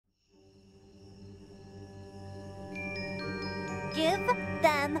Give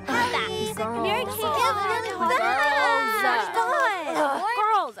them back. Girls. Give them back.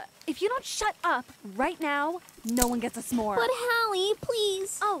 Girls, if you don't shut up right now, no one gets a s'more. But Hallie,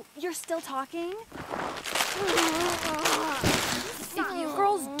 please. Oh, you're still talking? If you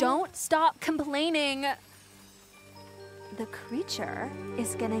girls don't stop complaining, the creature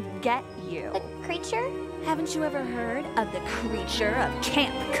is gonna get you. The creature? Haven't you ever heard of the Creature of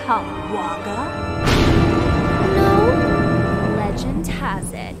Camp Calawaga? No. Legend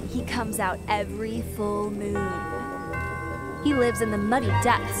has it, he comes out every full moon. He lives in the muddy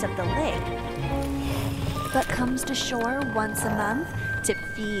depths of the lake, but comes to shore once a month to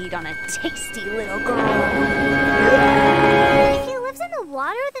feed on a tasty little girl. If he lives in the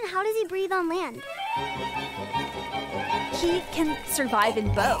water, then how does he breathe on land? He can survive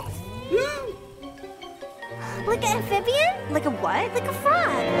in both. Like an amphibian? Like a what? Like a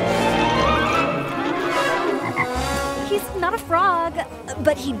frog. He's not a frog,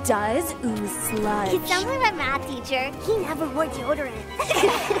 but he does ooze sludge. He sounds like my math teacher. He never wore deodorant.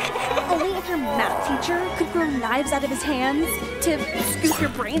 Only if your math teacher could grow knives out of his hands to scoop your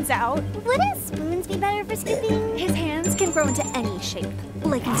brains out. Wouldn't spoons be better for scooping? His hands can grow into any shape,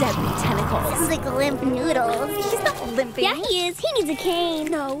 like deadly tentacles. Sounds like limp noodles. He's not limping. Yeah, he is. He needs a cane.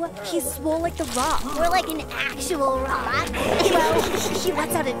 No, he's swole like the rock. Or like an actual rock. Well, he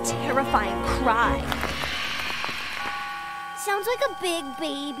lets out a terrifying cry. Sounds like a big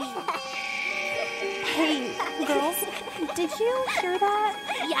baby. Hey, girls, did you hear that?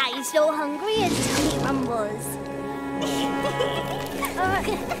 Yeah, he's so hungry his tummy rumbles.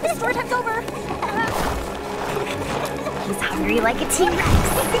 Story time's over. He's hungry like a T-Rex.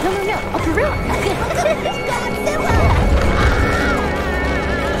 No. Oh, for real? Godzilla!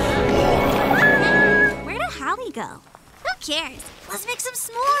 Where did Hallie go? Who cares? Let's make some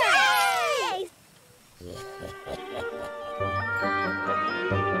s'mores! Yay!